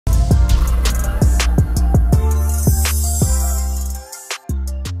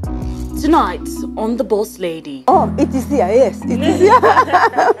Tonight on The Boss Lady. Oh, it is here, yes, it is here.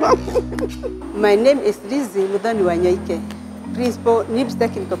 My name is Lizzie Wanyoike, Principal, NIBS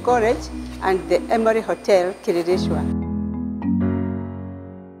Technical College and the Emory Hotel, Kiririshwa.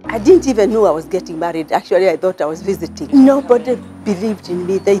 I didn't even know I was getting married. Actually, I thought I was visiting. Nobody believed in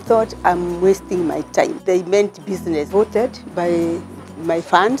me. They thought I'm wasting my time. They meant business. Voted by my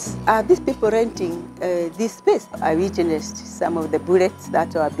fans. Are these people renting this space? I witnessed some of the bullets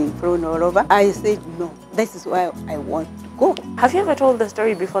that are being thrown all over. I said, no, this is why I want to go. Have you ever told the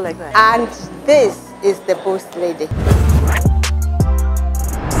story before like that? And this is the Boss Lady.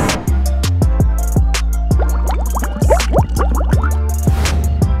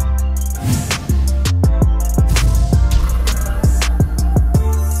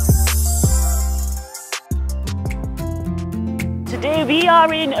 Today we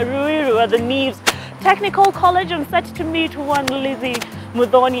are in Ruiru at the NIBS Technical College. I'm set to meet one Lizzie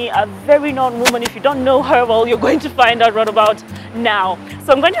Wanyoike, a very known woman. If you don't know her, well, you're going to find out right about now.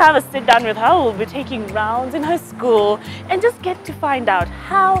 So I'm going to have a sit down with her. We'll be taking rounds in her school and just get to find out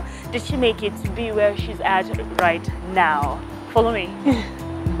how did she make it to be where she's at right now. Follow me.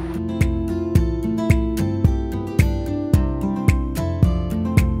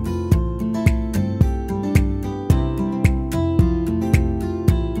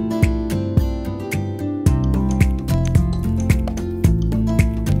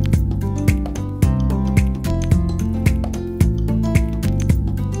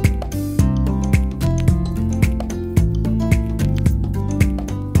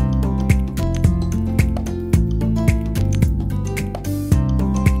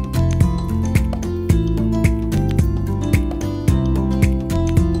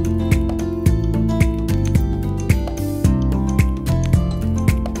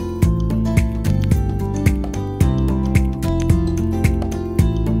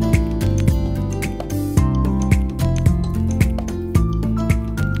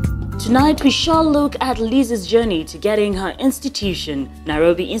 Tonight, we shall look at Lizzie's journey to getting her institution,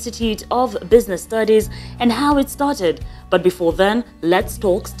 Nairobi Institute of Business Studies, and how it started. But before then, let's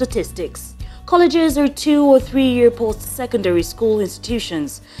talk statistics. Colleges are 2- or 3-year post-secondary school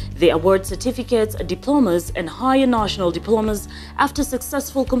institutions. They award certificates, diplomas, and higher national diplomas after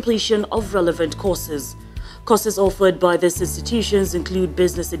successful completion of relevant courses. Courses offered by these institutions include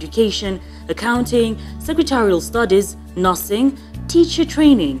business education, accounting, secretarial studies, nursing, teacher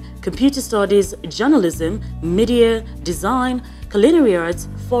training, computer studies, journalism, media, design, culinary arts,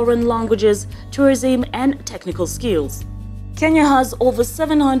 foreign languages, tourism, and technical skills. Kenya has over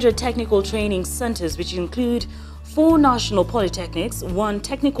 700 technical training centers, which include 4 national polytechnics, 1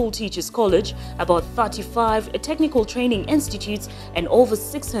 technical teachers college, about 35 technical training institutes, and over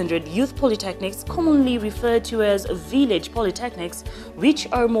 600 youth polytechnics, commonly referred to as village polytechnics, which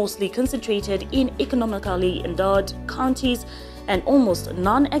are mostly concentrated in economically endowed counties and almost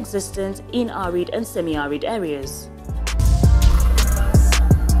non-existent in arid and semi-arid areas.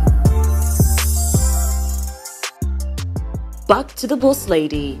 Back to the boss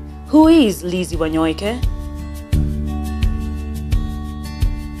lady. Who is Lizzie Wanyoike?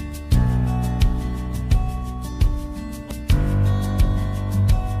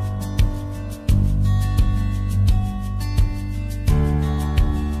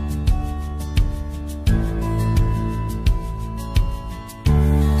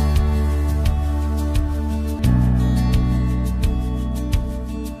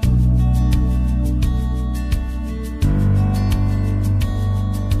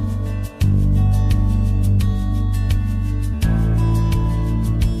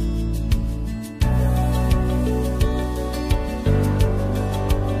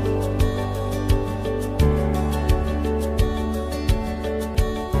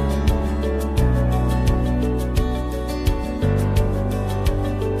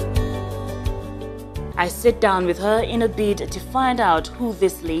 I sit down with her in a bid to find out who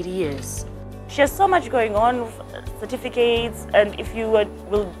this lady is. She has so much going on, certificates, and if you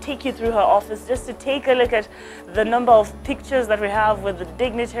will take you through her office just to take a look at the number of pictures that we have with the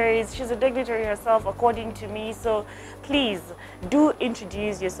dignitaries. She's a dignitary herself, according to me, so please do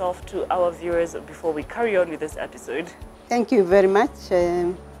introduce yourself to our viewers before we carry on with this episode. Thank you very much.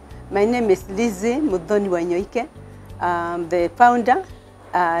 My name is Lizzie Wanyoike. I'm the founder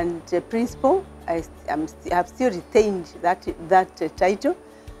and principal. I have still retained that title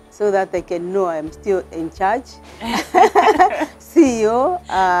so that they can know I'm still in charge. CEO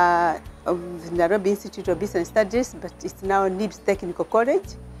of Nairobi Institute of Business Studies, but it's now NIBS Technical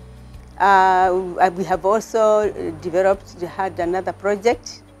College. We have also had another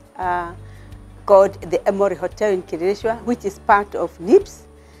project called the Emory Hotel in Kiririshwa, which is part of NIBS.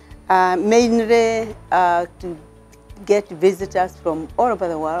 mainly to get visitors from all over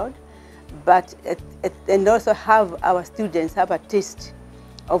the world, but and also have our students have a taste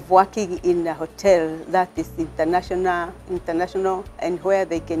of working in a hotel that is international, and where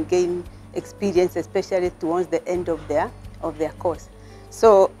they can gain experience, especially towards the end of their course.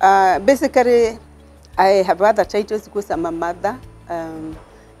 So basically, I have other titles because I'm a mother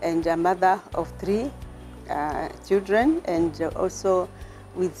and a mother of 3 children, and also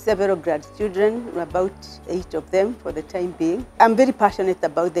with several grandchildren, about 8 of them for the time being. I'm very passionate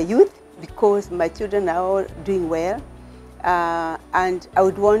about the youth because my children are all doing well, and I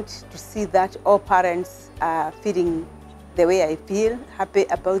would want to see that all parents are feeling the way I feel, happy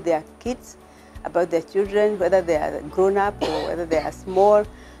about their kids, about their children, whether they are grown up or whether they are small.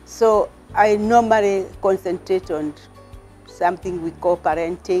 So I normally concentrate on something we call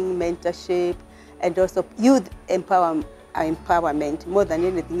parenting, mentorship, and also youth empowerment, more than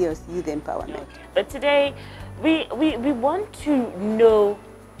anything else, youth empowerment. But today, we want to know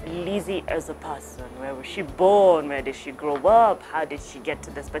Lizzie as a person. Where was she born? Where did she grow up? How did she get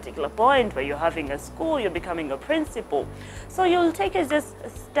to this particular point where you're having a school, you're becoming a principal? So you'll take us just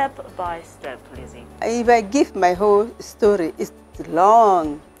step by step, Lizzie. If I give my whole story, it's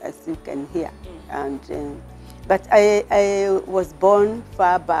long, as you can hear. But I was born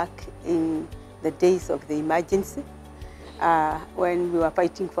far back in the days of the emergency, when we were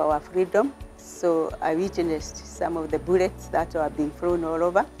fighting for our freedom. So I witnessed some of the bullets that were being thrown all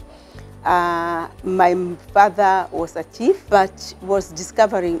over. My father was a chief, but was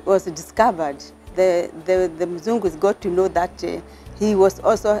discovered. The Mzungus got to know that he was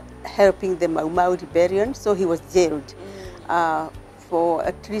also helping the Mau Mau rebellion, so he was jailed for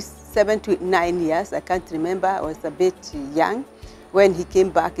at least 7 to 9 years. I can't remember, I was a bit young. When he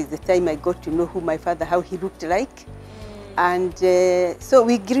came back is the time I got to know who my father, how he looked like. And so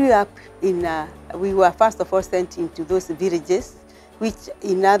we grew up in, we were first of all sent into those villages, which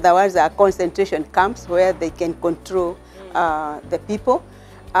in other words are concentration camps where they can control the people.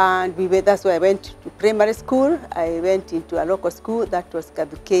 And that's why I went to primary school. I went into a local school that was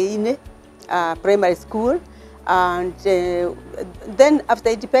Kadukeine primary school. And then after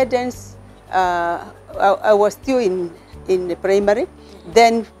independence, I was still in the primary.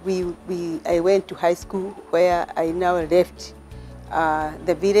 Then I went to high school, where I now left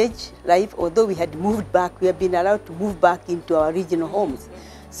the village life. Although we had moved back, we have been allowed to move back into our regional homes.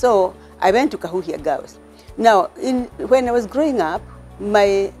 So I went to Kahuhia Girls. Now, when I was growing up,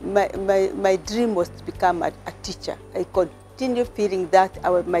 my dream was to become a teacher. I continued feeling that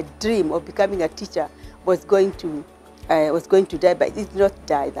my dream of becoming a teacher was going to die, but it did not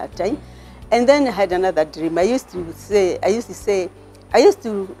die that time. And then I had another dream. I used to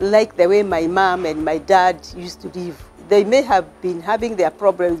like the way my mom and my dad used to live. They may have been having their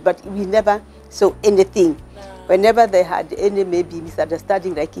problems, but we never saw anything. Whenever they had any maybe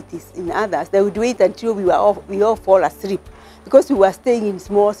misunderstanding like it is in others, they would wait until we all fall asleep, because we were staying in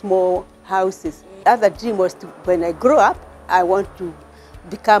small houses. The other dream was to, when I grow up, I want to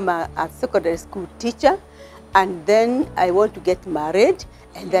become a secondary school teacher, and then I want to get married,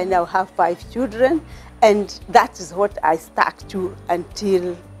 and then I'll have 5 children. And that is what I stuck to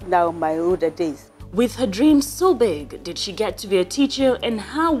until now, my older days. With her dreams so big, did she get to be a teacher, and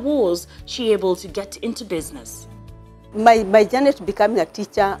how was she able to get into business? My journey to becoming a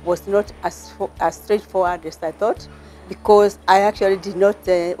teacher was not as straightforward as I thought, because I actually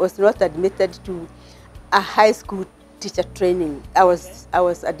was not admitted to a high school teacher training. I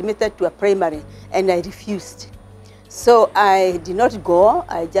was admitted to a primary, and I refused. So I did not go.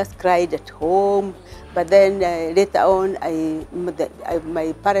 I just cried at home. But then later on,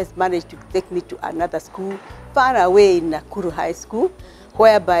 my parents managed to take me to another school far away in Nakuru High School,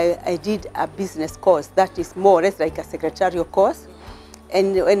 whereby I did a business course that is more or less like a secretarial course.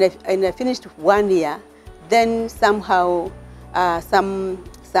 And when I finished 1 year, then somehow some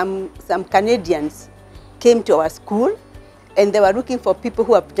Canadians came to our school, and they were looking for people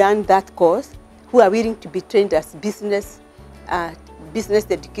who have done that course, who are willing to be trained as business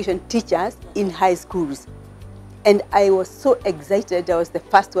education teachers in high schools. And I was so excited. I was the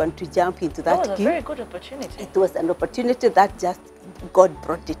first one to jump into that. That was a very good opportunity. It was an opportunity that just God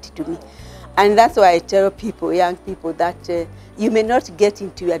brought it to me. And that's why I tell people, young people, that you may not get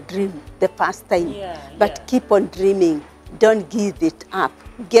into your dream the first time, but keep on dreaming. Don't give it up.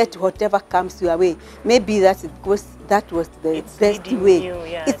 Get whatever comes your way. Maybe that's because that was the best way.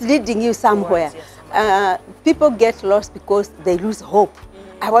 It's leading you somewhere. People get lost because they lose hope.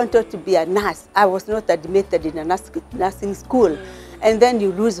 I wanted to be a nurse. I was not admitted in a nursing school. And then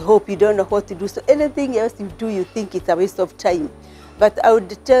you lose hope. You don't know what to do. So anything else you do, you think it's a waste of time. But I would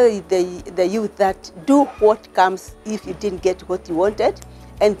tell the youth that do what comes if you didn't get what you wanted,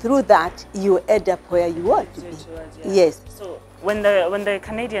 and through that you end up where you want to be. Yes. So when the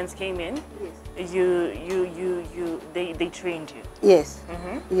Canadians came in, yes. they trained you. Yes.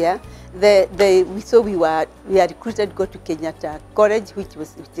 Yeah. So we are recruited to go to Kenyatta College, which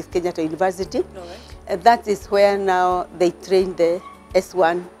is Kenyatta University. And that is where now they train the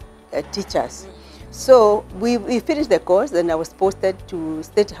S1 teachers. So we finished the course, and I was posted to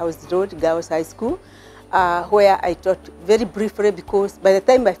State House Road Girls High School, where I taught very briefly, because by the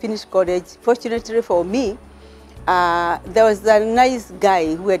time I finished college, fortunately for me, there was a nice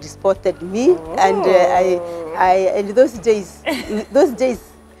guy who had spotted me, and in those days,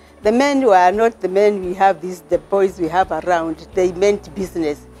 the men were not the men we have the boys we have around. They meant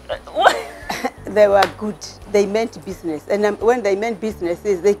business. They were good. They meant business, and when they meant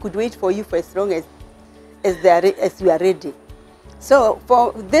businesses, they could wait for you for as long as you are ready. So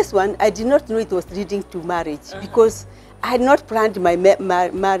for this one, I did not know it was leading to marriage, because I had not planned my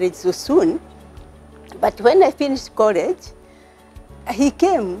marriage so soon. But when I finished college, he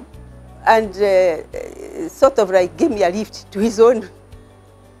came and sort of like gave me a lift to his own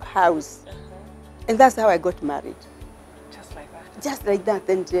house. And that's how I got married. Just like that? Just like that.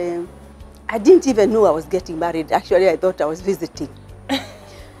 And I didn't even know I was getting married. Actually, I thought I was visiting.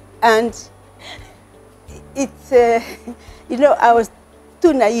 And it's, you know, I was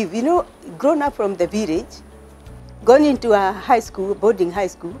too naive. You know, grown up from the village, gone into a high school, boarding high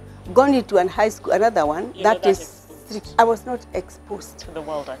school, gone into an high school, another one, that is strict. I was not exposed to the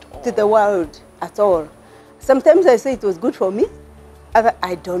world at all. To the world at all. Sometimes I say it was good for me.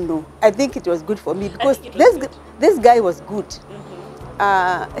 I don't know. I think it was good for me, because this guy was good.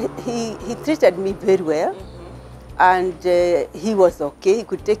 He treated me very well, and he was okay. He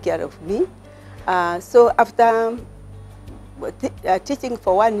could take care of me. So after teaching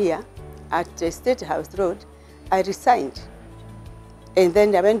for 1 year at State House Road, I resigned. And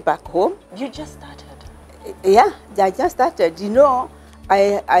then I went back home. You just started? Yeah, I just started. You know,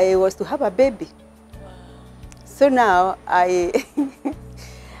 I was to have a baby. So now I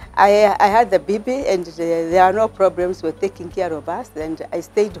had the baby, and there are no problems with taking care of us. And I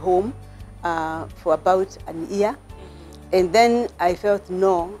stayed home for about an year. And then I felt,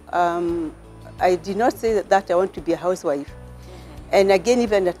 no, I did not say that I want to be a housewife. And again,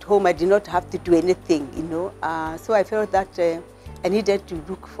 even at home, I did not have to do anything, you know. So I felt that I needed to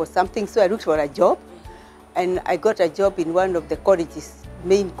look for something. So I looked for a job, and I got a job in one of the colleges,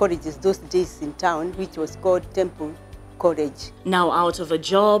 main colleges those days in town, which was called Temple College. Now out of a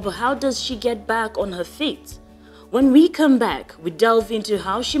job, how does she get back on her feet? When we come back, we delve into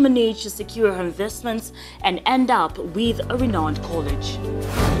how she managed to secure her investments and end up with a renowned college.